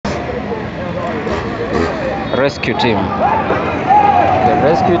rescue team. The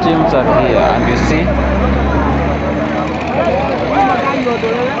rescue teams are here, and you see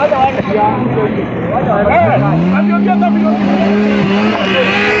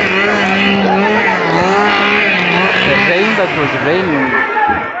the rain that was raining.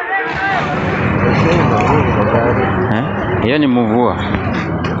 Hiyo ni mvua.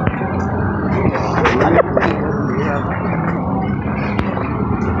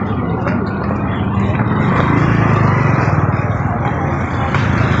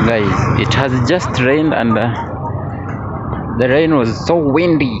 Guys, it has just rained, and the rain was so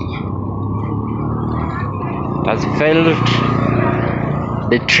windy. It has felled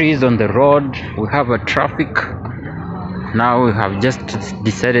the trees on the road. We have a traffic. Now we have just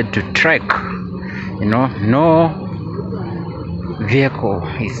decided to trek. You know, no vehicle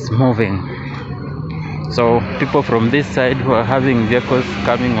is moving. So people from this side who are having vehicles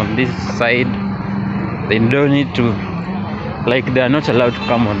coming on this side, they don't need to, like, they are not allowed to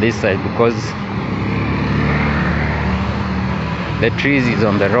come on this side because the trees is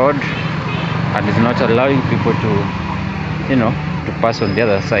on the road and is not allowing people to, you know, to pass on the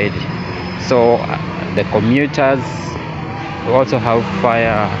other side. So the commuters also have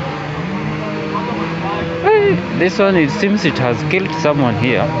fire. Hey, this one, it seems it has killed someone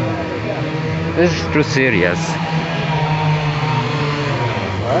here. This is too serious.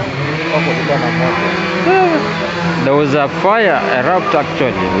 There was a fire erupt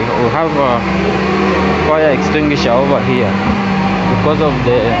actually. We have a fire extinguisher over here because of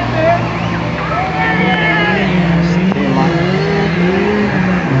the steamer.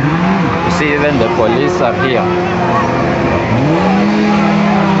 You see, even the police are here.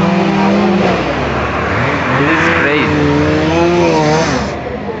 This is crazy.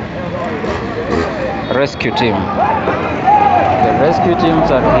 Rescue team. The rescue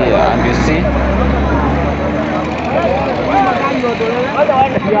teams are here, and you see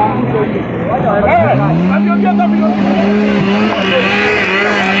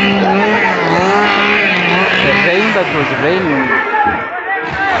the rain that was raining.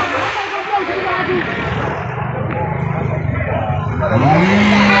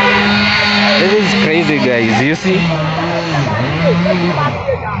 This is crazy, guys. You see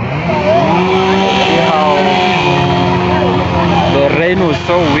how the rain was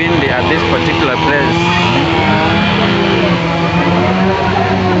so windy at this particular place.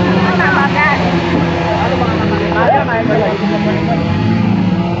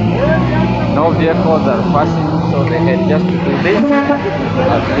 No vehicles are passing, so they had just to do this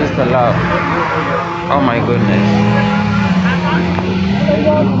at least allow. Oh my goodness.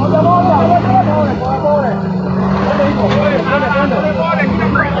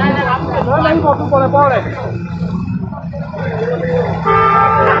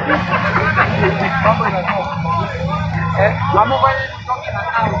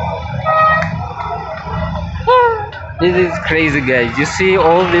 This is crazy, guys. You see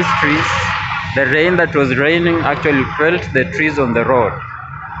all these trees. The rain that was raining actually felt the trees on the road,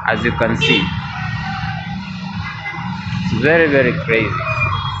 as you can see. It's very, very crazy.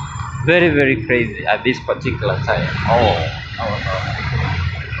 Very, very crazy at this particular time. Oh no.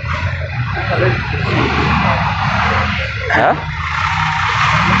 Huh?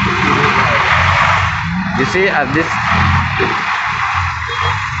 You see, at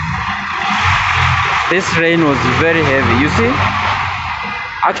this rain was very heavy. You see,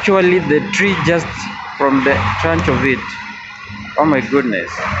 actually the tree, just from the trunk of it, oh my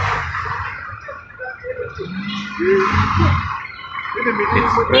goodness,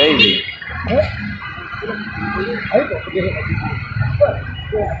 it's crazy.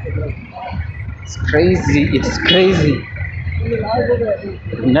 It's crazy. It's crazy.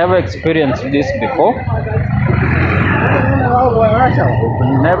 Never experienced this before.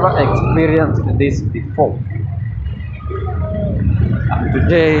 Never experienced this before. And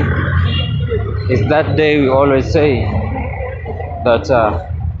today is that day we always say that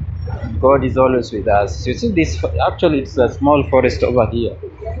God is always with us. You see, this actually it's a small forest over here,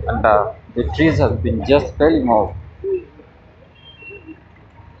 and the trees have been just falling off.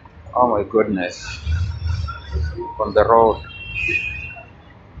 Oh my goodness, on the road.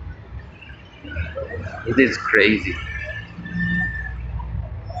 It is crazy.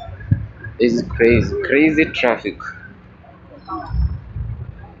 It's crazy traffic.